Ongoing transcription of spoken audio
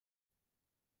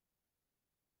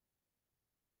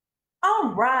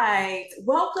All right.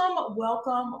 Welcome.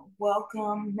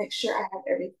 Make sure I have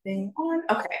everything on.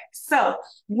 Okay. So,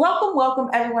 welcome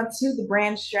everyone to the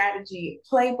Brand Strategy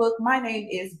Playbook. My name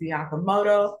is Bianca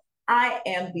Moto. I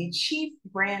am the Chief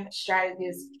Brand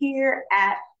Strategist here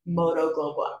at Moto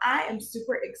Global. I am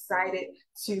super excited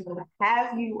to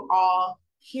have you all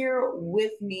here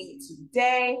with me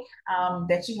today,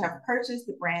 that you have purchased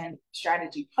the Brand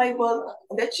Strategy Playbook,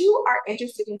 that you are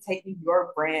interested in taking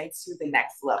your brand to the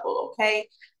next level. Okay.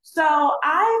 So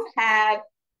I've had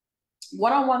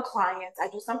one-on-one clients. I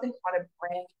do something called a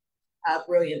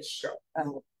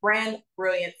brand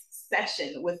brilliance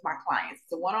session with my clients.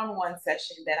 It's a one-on-one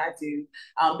session that I do,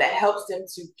 that helps them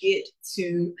to get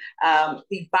to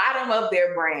the bottom of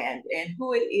their brand and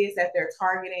who it is that they're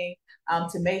targeting,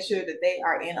 to make sure that they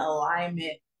are in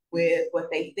alignment with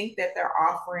what they think that they're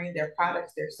offering, their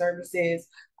products, their services,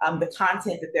 the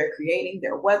content that they're creating,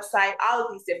 their website, all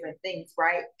of these different things,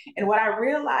 right? And what I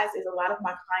realized is a lot of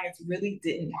my clients really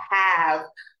didn't have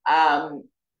um,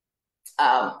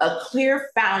 a clear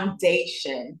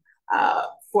foundation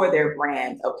for their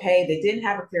brand. Okay, they didn't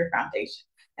have a clear foundation,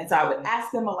 and so I would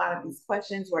ask them a lot of these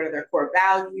questions. What are their core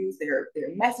values, their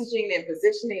messaging and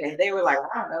positioning? And they were like,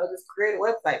 I don't know, just create a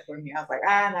website for me. I was like,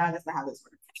 no, that's not how this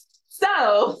works.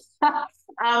 So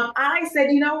I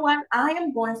said, you know what? I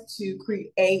am going to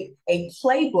create a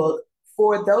playbook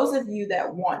for those of you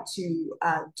that want to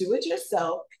do it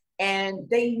yourself, and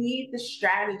they need the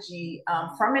strategy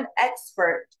from an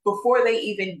expert before they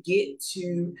even get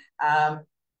to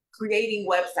creating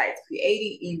websites,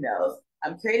 creating emails,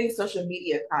 creating social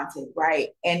media content, right?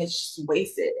 And it's just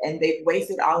wasted. And they've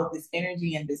wasted all of this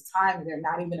energy and this time, and they're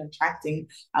not even attracting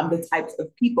the types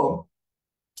of people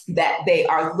that they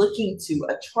are looking to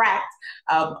attract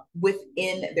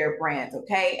within their brands.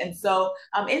 Okay. And so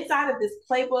inside of this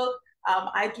playbook,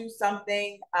 I do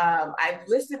something. I've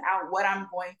listed out what I'm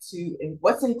going to and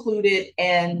what's included.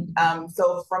 And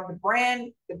so from the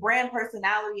brand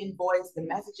personality and voice, the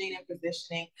messaging and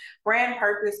positioning, brand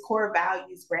purpose, core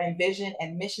values, brand vision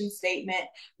and mission statement,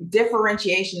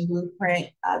 differentiation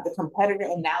blueprint, the competitor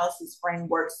analysis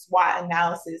framework, SWOT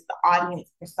analysis, the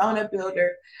audience persona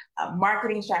builder,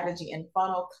 marketing strategy and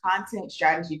funnel, content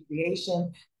strategy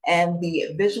creation, and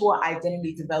the visual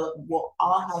identity development will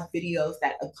all have videos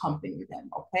that accompany them.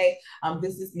 Okay.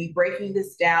 This is me breaking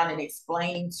this down and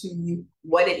explaining to you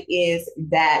what it is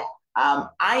that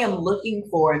I am looking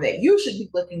for, that you should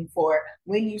be looking for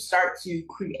when you start to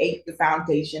create the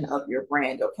foundation of your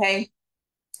brand. Okay.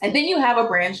 And then you have a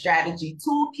brand strategy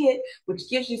toolkit, which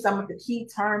gives you some of the key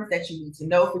terms that you need to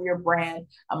know for your brand,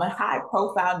 a high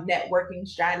profile networking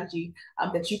strategy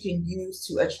that you can use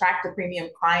to attract a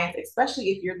premium client, especially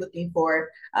if you're looking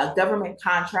for government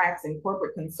contracts and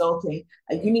corporate consulting.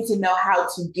 You need to know how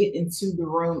to get into the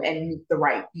room and meet the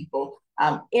right people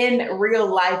in real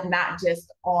life, not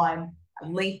just on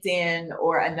LinkedIn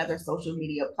or another social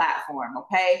media platform.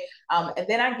 Okay. And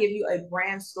then I give you a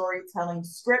brand storytelling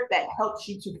script that helps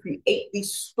you to create the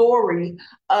story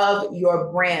of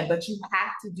your brand. But you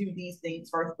have to do these things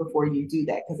first before you do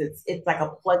that, because it's like a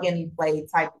plug and play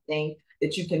type of thing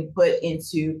that you can put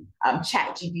into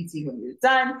Chat GPT when you're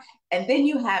done. And then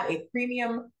you have a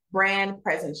premium brand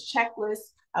presence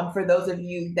checklist. For those of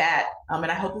you that, and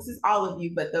I hope this is all of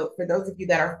you, but for those of you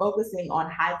that are focusing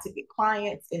on high ticket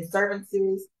clients and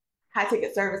services, high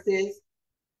ticket services,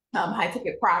 high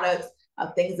ticket products,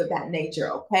 things of that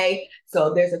nature. Okay.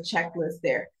 So there's a checklist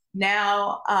there.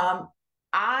 Now,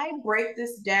 I break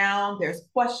this down. There's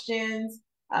questions.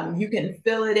 You can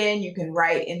fill it in. You can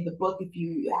write in the book. If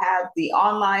you have the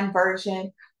online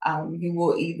version, you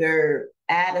will either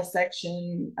add a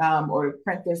section or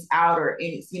print this out or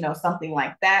any, something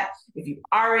like that. If you've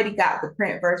already got the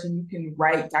print version, you can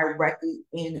write directly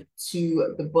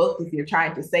into the book if you're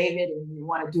trying to save it and you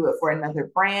want to do it for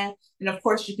another brand. And of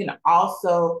course, you can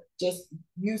also just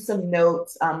use some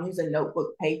notes, use a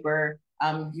notebook paper,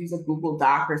 use a Google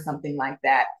Doc or something like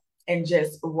that, and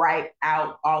just write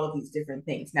out all of these different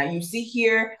things. Now you see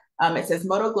here, it says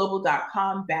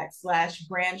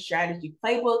motoglobal.com/brand strategy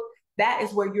playbook. That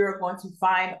is where you're going to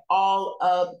find all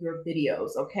of your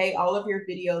videos, okay? All of your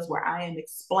videos where I am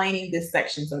explaining this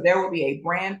section. So there will be a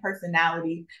brand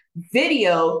personality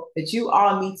video that you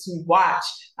all need to watch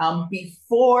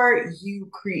before you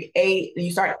create and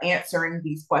you start answering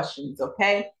these questions,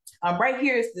 okay? Right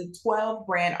here is the 12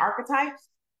 brand archetypes.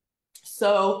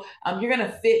 So you're going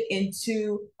to fit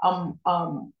into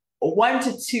 1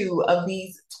 to 2 of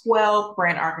these 12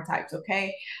 brand archetypes.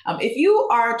 Okay. If you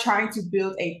are trying to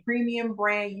build a premium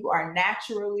brand, you are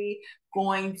naturally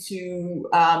going to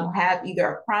have either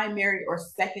a primary or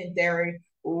secondary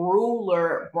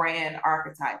ruler brand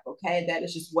archetype. Okay, that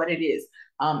is just what it is.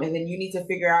 And then you need to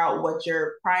figure out what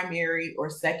your primary or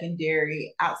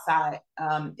secondary outside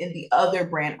in the other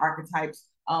brand archetypes.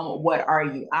 What are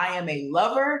you? I am a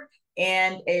lover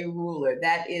and a ruler.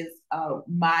 That is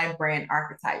my brand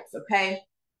archetypes. Okay,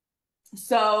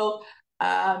 so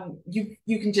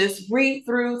you can just read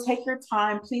through, take your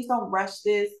time. Please don't rush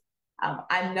this.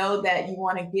 I know that you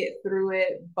want to get through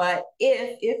it, but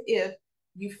if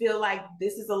you feel like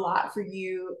this is a lot for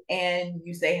you and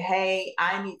you say, hey,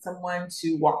 I need someone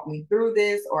to walk me through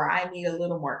this, or I need a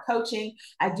little more coaching,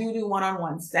 I do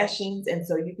one-on-one sessions. And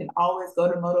so you can always go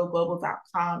to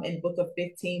motoglobal.com and book a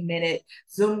 15-minute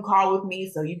Zoom call with me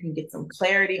so you can get some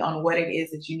clarity on what it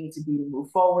is that you need to do to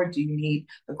move forward. Do you need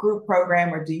a group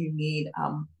program, or do you need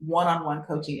one-on-one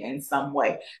coaching in some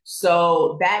way?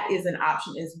 So that is an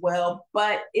option as well,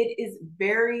 but it is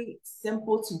very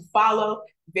simple to follow,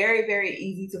 very, very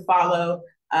easy to follow,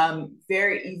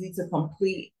 very easy to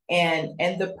complete. And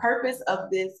the purpose of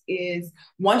this is,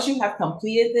 once you have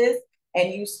completed this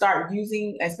and you start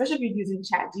using, especially if you're using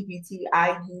ChatGPT,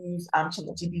 I use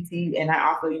ChatGPT, and I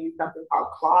also use something called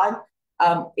Claude.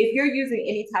 If you're using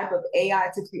any type of AI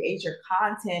to create your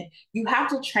content, you have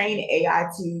to train AI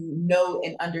to know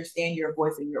and understand your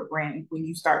voice and your brand. When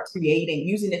you start creating,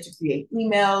 using it to create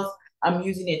emails, I'm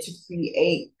using it to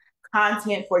create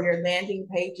content for your landing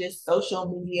pages,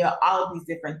 social media, all of these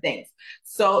different things.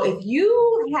 So if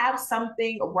you have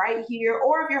something right here,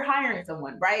 or if you're hiring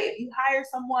someone, right? If you hire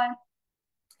someone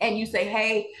and you say,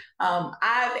 hey,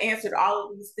 I've answered all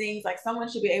of these things, like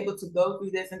someone should be able to go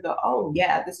through this and go, oh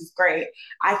yeah, this is great.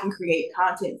 I can create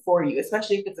content for you,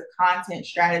 especially if it's a content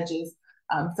strategist,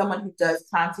 someone who does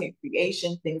content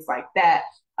creation, things like that.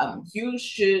 You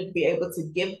should be able to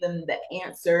give them the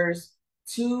answers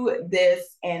to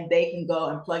this, and they can go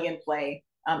and plug and play.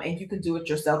 And you can do it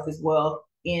yourself as well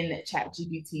in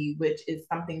ChatGPT, which is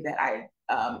something that I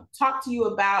talked to you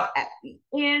about at the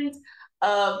end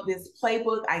of this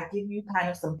playbook. I give you kind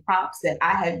of some prompts that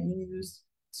I have used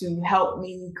to help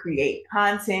me create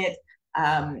content,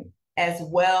 as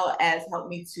well as help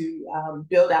me to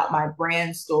build out my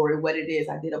brand story, what it is.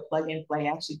 I did a plug and play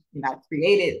actually, and I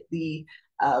created the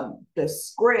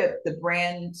script, the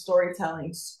brand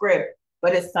storytelling script,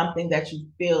 but it's something that you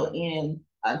fill in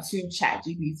to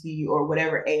ChatGPT or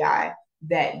whatever AI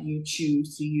that you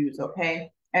choose to use.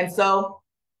 Okay, and so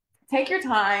take your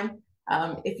time.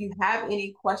 If you have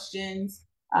any questions,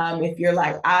 if you're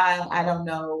like, I don't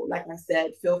know, like I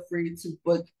said, feel free to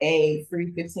book a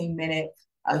free 15-minute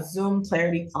Zoom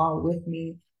clarity call with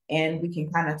me, and we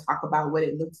can kind of talk about what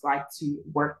it looks like to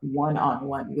work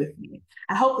one-on-one with me.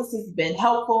 I hope this has been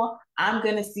helpful. I'm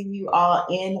going to see you all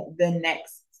in the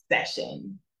next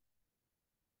session.